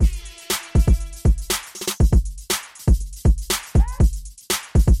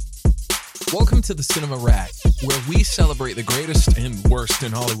Welcome to the Cinema Rag, where we celebrate the greatest and worst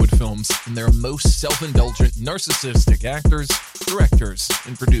in Hollywood films and their most self-indulgent, narcissistic actors, directors,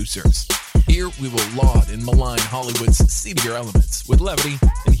 and producers. Here, we will laud and malign Hollywood's seedier elements with levity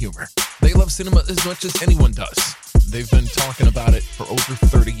and humor. They love cinema as much as anyone does. They've been talking about it for over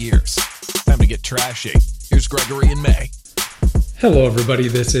 30 years. Time to get trashy. Here's Gregory and May. Hello, everybody.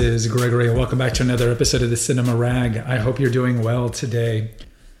 This is Gregory, and welcome back to another episode of the Cinema Rag. I hope you're doing well today.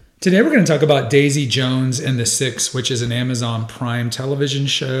 Today, we're going to talk about Daisy Jones and the Six, which is an Amazon Prime television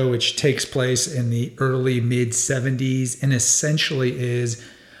show which takes place in the early mid-70s and essentially is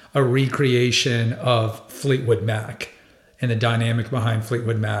a recreation of Fleetwood Mac and the dynamic behind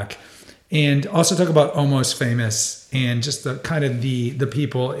Fleetwood Mac. And also talk about Almost Famous and just the kind of the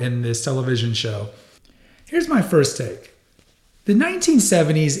people in this television show. Here's my first take. The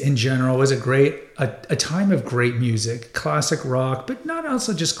 1970s in general was a time of great music, classic rock, but not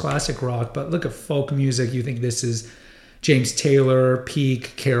also just classic rock, but look at folk music. You think this is James Taylor,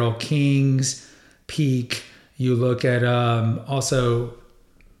 peak, Carole King's peak. You look at also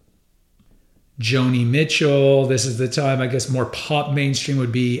Joni Mitchell. This is the time, I guess, more pop mainstream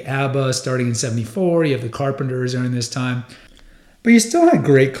would be ABBA starting in 74. You have the Carpenters during this time. But you still had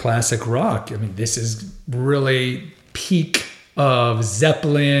great classic rock. I mean, this is really peak of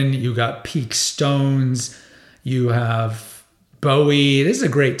Zeppelin. You got peak Stones. You have Bowie. This is a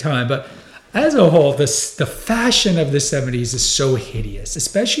great time. But as a whole, the fashion of the 70s is so hideous,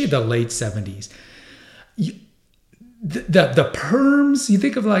 especially the late 70s. The perms, you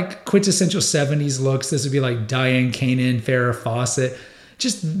think of like quintessential 70s looks. This would be like Diane Kanan, Farrah Fawcett.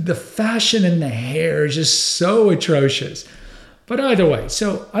 Just the fashion and the hair is just so atrocious. But either way,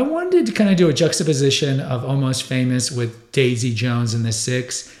 so I wanted to kind of do a juxtaposition of Almost Famous with Daisy Jones and the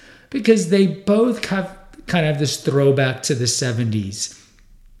Six because they both have kind of this throwback to the 70s.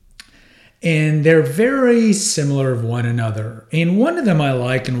 And they're very similar of one another. And one of them I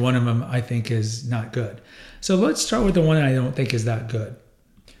like and one of them I think is not good. So let's start with the one I don't think is that good.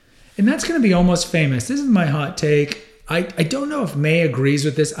 And that's going to be Almost Famous. This is my hot take. I don't know if May agrees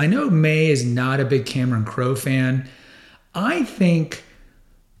with this. I know May is not a big Cameron Crowe fan. I think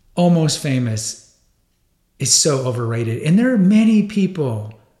Almost Famous is so overrated. And there are many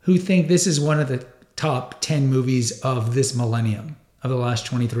people who think this is one of the top 10 movies of this millennium, of the last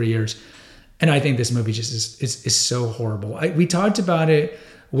 23 years. And I think this movie just is so horrible. We talked about it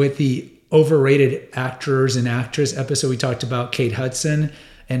with the overrated actors and actress episode. We talked about Kate Hudson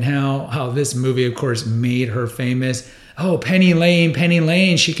and how this movie, of course, made her famous. Oh, Penny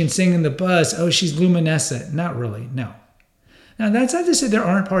Lane, she can sing in the bus. Oh, she's luminescent. Not really, no. Now, that's not to say there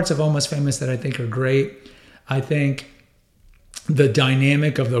aren't parts of Almost Famous that I think are great. I think the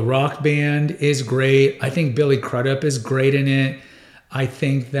dynamic of the rock band is great. I think Billy Crudup is great in it. I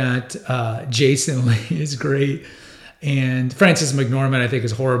think that Jason Lee is great. And Frances McDormand, I think,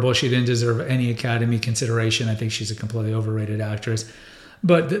 is horrible. She didn't deserve any Academy consideration. I think she's a completely overrated actress.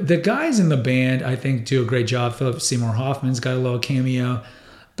 But the guys in the band, I think, do a great job. Philip Seymour Hoffman's got a little cameo.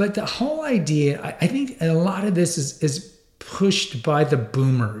 But the whole idea, I think a lot of this is pushed by the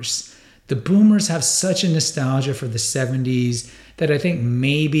boomers. The boomers have such a nostalgia for the 70s that I think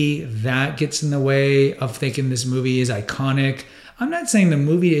maybe that gets in the way of thinking this movie is iconic. I'm not saying the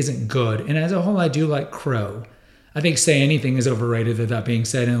movie isn't good. And as a whole, I do like Crow. I think Say Anything is overrated, that being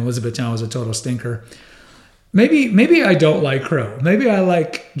said, and Elizabethtown was a total stinker. Maybe I don't like Crow. Maybe I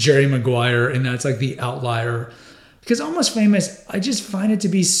like Jerry Maguire, and that's like the outlier. Because Almost Famous, I just find it to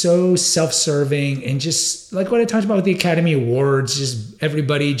be so self-serving and just like what I talked about with the Academy Awards, just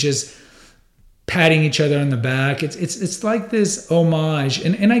everybody just patting each other on the back. It's like this homage.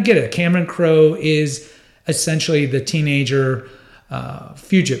 And I get it. Cameron Crowe is essentially the teenager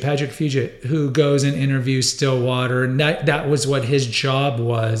Patrick Fugit, who goes and interviews Stillwater. And that was what his job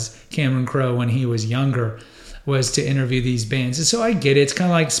was, Cameron Crowe, when he was younger, was to interview these bands. And so I get it. It's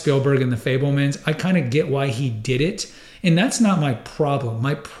kind of like Spielberg and the Fabelmans. I kind of get why he did it. And that's not my problem.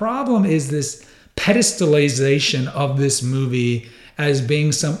 My problem is this pedestalization of this movie as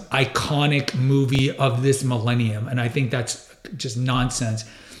being some iconic movie of this millennium. And I think that's just nonsense.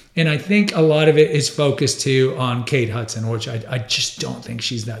 And I think a lot of it is focused too on Kate Hudson, which I just don't think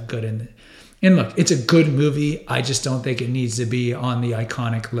she's that good in it. And look, it's a good movie. I just don't think it needs to be on the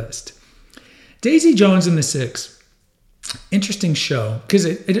iconic list. Daisy Jones and the Six, interesting show because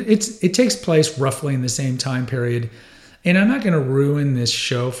it takes place roughly in the same time period. And I'm not going to ruin this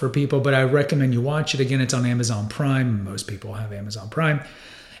show for people, but I recommend you watch it. Again, it's on Amazon Prime. Most people have Amazon Prime.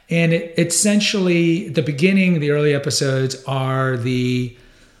 And it essentially, the beginning, the early episodes are the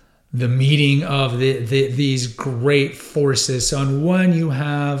meeting of these great forces. So on one, you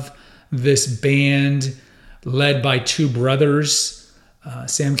have this band led by two brothers.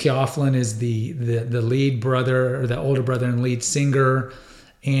 Sam Coughlin is the lead brother, or the older brother and lead singer,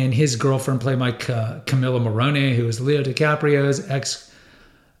 and his girlfriend played by Camilla Morrone, who is Leo DiCaprio's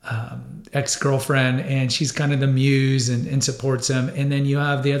ex-girlfriend, and she's kind of the muse and supports him. And then you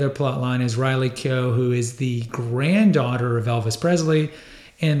have the other plot line is Riley Keough, who is the granddaughter of Elvis Presley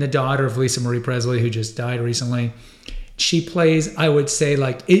and the daughter of Lisa Marie Presley, who just died recently. She plays, I would say,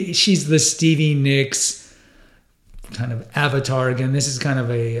 she's the Stevie Nicks kind of avatar. Again, this is kind of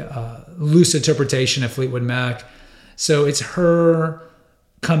a loose interpretation of Fleetwood Mac. So it's her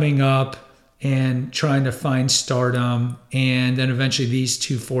coming up and trying to find stardom, and then eventually these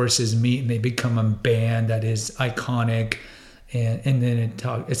two forces meet and they become a band that is iconic. And then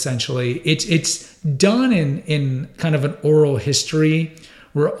essentially it's done in kind of an oral history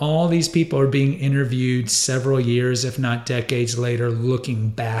where all these people are being interviewed several years, if not decades later, looking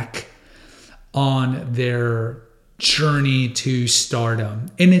back on their journey to stardom.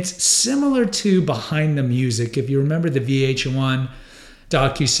 And it's similar to Behind the Music. If you remember the VH1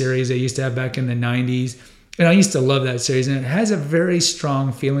 docuseries they used to have back in the 90s, and I used to love that series, and it has a very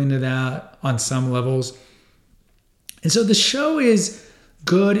strong feeling to that on some levels. And so the show is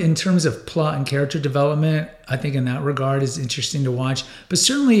good in terms of plot and character development. I think in that regard is interesting to watch. But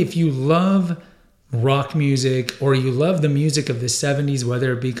certainly if you love rock music, or you love the music of the 70s,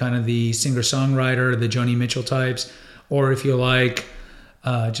 whether it be kind of the singer-songwriter, the Joni Mitchell types, or if you like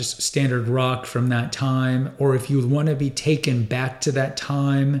just standard rock from that time, or if you want to be taken back to that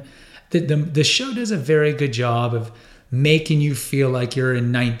time, the show does a very good job of making you feel like you're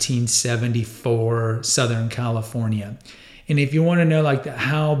in 1974 Southern California. And if you want to know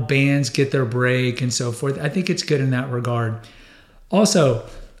how bands get their break and so forth, I think it's good in that regard. Also,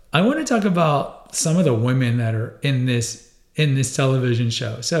 I want to talk about some of the women that are in this television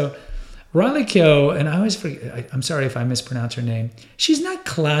show. So Riley Keough, and I always forget, I'm sorry if I mispronounce her name. She's not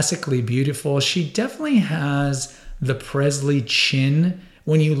classically beautiful. She definitely has the Presley chin.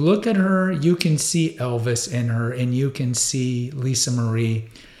 When you look at her, you can see Elvis in her, and you can see Lisa Marie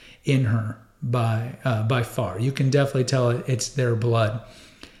in her by far. You can definitely tell it's their blood.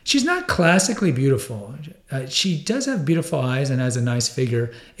 She's not classically beautiful. She does have beautiful eyes and has a nice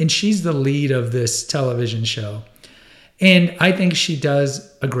figure, and she's the lead of this television show. And I think she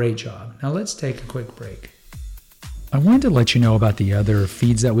does a great job. Now let's take a quick break. I wanted to let you know about the other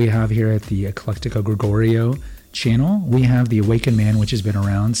feeds that we have here at the Eclectico Gregorio channel. We have The Awakened Man, which has been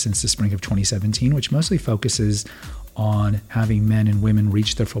around since the spring of 2017, which mostly focuses on having men and women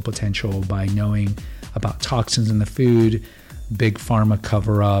reach their full potential by knowing about toxins in the food, big pharma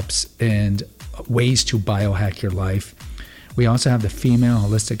cover-ups, and ways to biohack your life. We also have the Female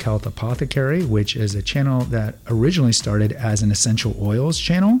Holistic Health Apothecary, which is a channel that originally started as an essential oils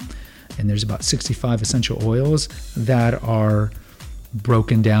channel. And there's about 65 essential oils that are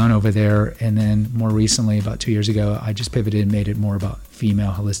broken down over there. And then more recently, about 2 years ago, I just pivoted and made it more about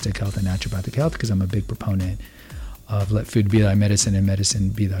female holistic health and naturopathic health, because I'm a big proponent of let food be thy medicine and medicine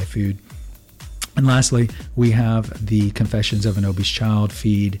be thy food. And lastly, we have the Confessions of an Obese Child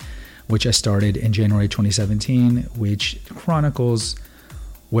feed, which I started in January 2017, which chronicles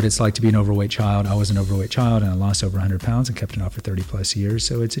what it's like to be an overweight child. I was an overweight child, and I lost over 100 pounds and kept it off for 30 plus years.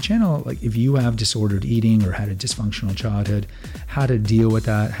 So it's a channel, like if you have disordered eating or had a dysfunctional childhood, how to deal with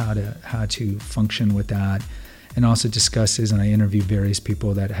that, how to function with that, and also discusses, and I interview various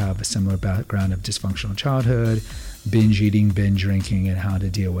people that have a similar background of dysfunctional childhood, binge eating, binge drinking, and how to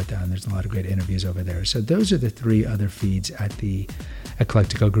deal with that. And there's a lot of great interviews over there. So those are the three other feeds at the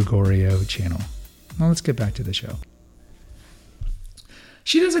Eclectico Gregorio channel. Now let's get back to the show.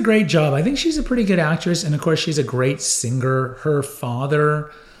 She does a great job. I think she's a pretty good actress, and of course she's a great singer. Her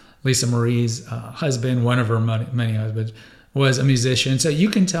father, Lisa Marie's husband, one of her many husbands, was a musician. So you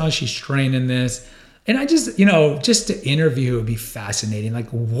can tell she's trained in this. And I just, just to interview would be fascinating. Like,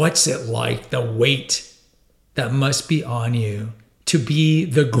 what's it like, the weight that must be on you to be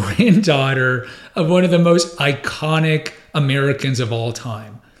the granddaughter of one of the most iconic Americans of all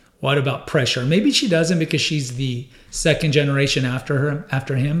time? What about pressure? Maybe she doesn't because she's the second generation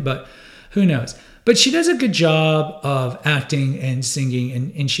after him, but who knows? But she does a good job of acting and singing,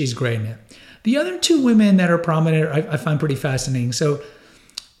 and she's great in it. The other two women that are prominent, I find pretty fascinating. So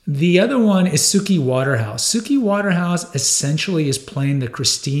the other one is Suki Waterhouse. Suki Waterhouse essentially is playing the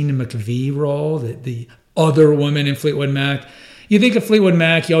Christine McVie role, the other woman in Fleetwood Mac. You think of Fleetwood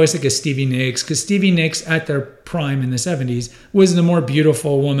Mac, you always think of Stevie Nicks, because Stevie Nicks at their prime in the 70s was the more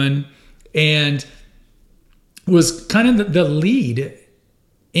beautiful woman and was kind of the lead.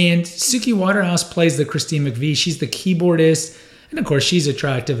 And Suki Waterhouse plays the Christine McVie. She's the keyboardist And of course, she's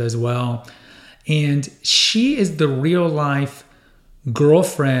attractive as well. And she is the real life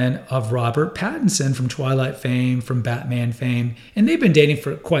girlfriend of Robert Pattinson from Twilight fame, from Batman fame. And they've been dating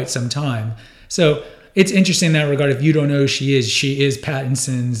for quite some time. So it's interesting in that regard. If you don't know who she is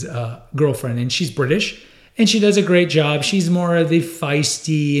Pattinson's girlfriend, and she's British. And she does a great job. She's more of the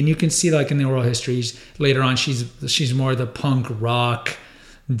feisty, and you can see like in the oral histories later on, she's more of the punk rock,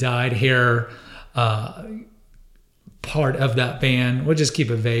 dyed hair part of that band. We'll just keep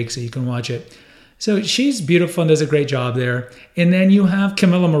it vague so you can watch it. So she's beautiful and does a great job there. And then you have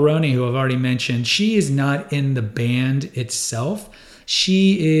Camilla Morrone, who I've already mentioned. She is not in the band itself.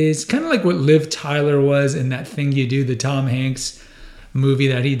 She is kind of like what Liv Tyler was in That Thing You Do, the Tom Hanks movie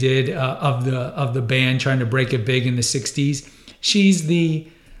that he did of the band trying to break it big in the 60s. She's the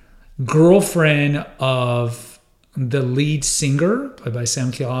girlfriend of the lead singer, played by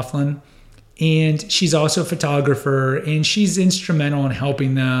Sam Claflin, and she's also a photographer, and she's instrumental in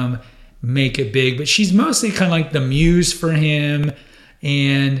helping them make it big. But she's mostly kind of like the muse for him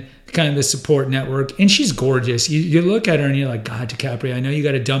and kind of the support network. And she's gorgeous. You look at her and you're like, God, DiCaprio, I know you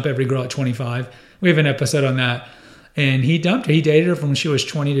got to dump every girl at 25. We have an episode on that. And he dumped her. He dated her from when she was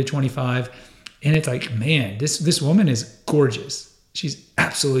 20 to 25. And it's like, man, this woman is gorgeous. She's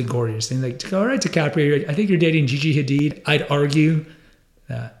absolutely gorgeous. And like, all right, DiCaprio, I think you're dating Gigi Hadid. I'd argue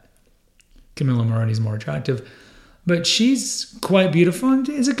that Camilla Morrone is more attractive. But she's quite beautiful and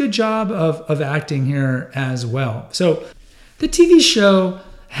does a good job of acting here as well. So the TV show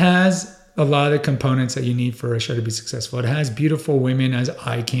has a lot of the components that you need for a show to be successful. It has beautiful women as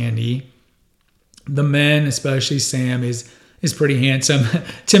eye candy. The men, especially Sam, is pretty handsome.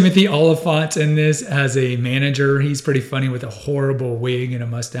 Timothy Oliphant's in this as a manager. He's pretty funny with a horrible wig and a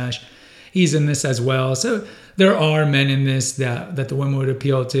mustache. He's in this as well. So there are men in this that the women would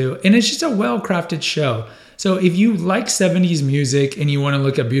appeal to. And it's just a well-crafted show. So if you like 70s music and you want to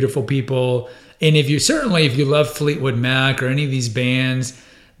look at beautiful people, and if you love Fleetwood Mac or any of these bands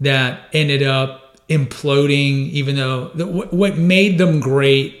that ended up imploding, even though what made them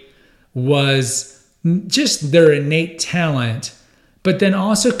great was just their innate talent, but then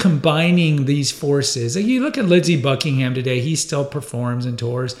also combining these forces. Like you look at Lindsey Buckingham today, he still performs and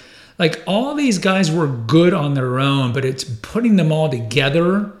tours. Like all these guys were good on their own, but it's putting them all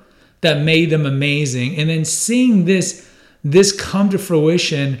together that made them amazing. And then seeing this come to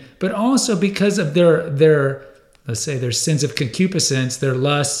fruition, but also because of their let's say their sins of concupiscence, their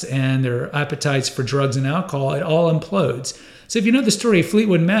lusts and their appetites for drugs and alcohol, it all implodes. So if you know the story of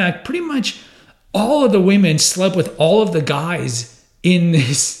Fleetwood Mac, pretty much all of the women slept with all of the guys in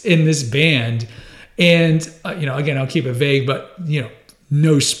this band. And again, I'll keep it vague, but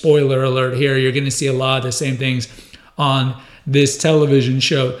no spoiler alert here. You're going to see a lot of the same things on this television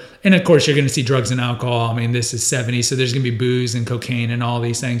show. And of course, you're going to see drugs and alcohol. I mean, this is 70s, so there's going to be booze and cocaine and all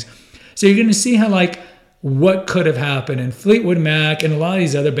these things. So you're going to see how what could have happened. And Fleetwood Mac and a lot of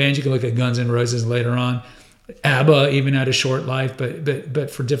these other bands, you can look at Guns N' Roses later on. ABBA even had a short life, but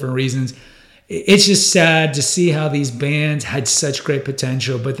for different reasons. It's just sad to see how these bands had such great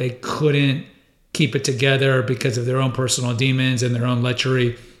potential, but they couldn't keep it together because of their own personal demons and their own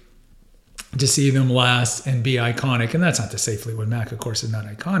lechery to see them last and be iconic. And that's not to say Fleetwood Mac, of course, is not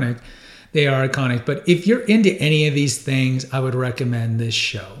iconic. They are iconic. But if you're into any of these things, I would recommend this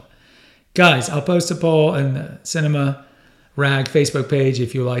show. Guys, I'll post a poll in the Cinema Rag Facebook page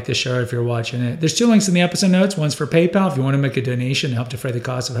if you like the show, if you're watching it. There's 2 links in the episode notes. One's for PayPal. If you want to make a donation to help defray the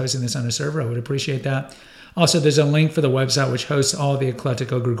cost of hosting this on a server, I would appreciate that. Also, there's a link for the website which hosts all the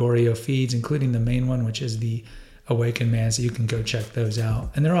Eclectico Gregorio feeds, including the main one, which is the Awakened Man, so you can go check those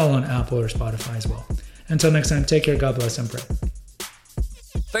out. And they're all on Apple or Spotify as well. Until next time, take care, God bless, and pray.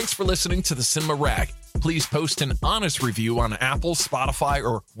 Thanks for listening to the Cinema Rag. Please post an honest review on Apple, Spotify,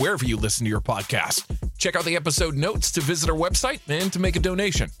 or wherever you listen to your podcast. Check out the episode notes to visit our website and to make a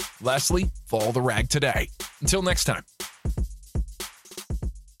donation. Lastly, follow the Rag today. Until next time.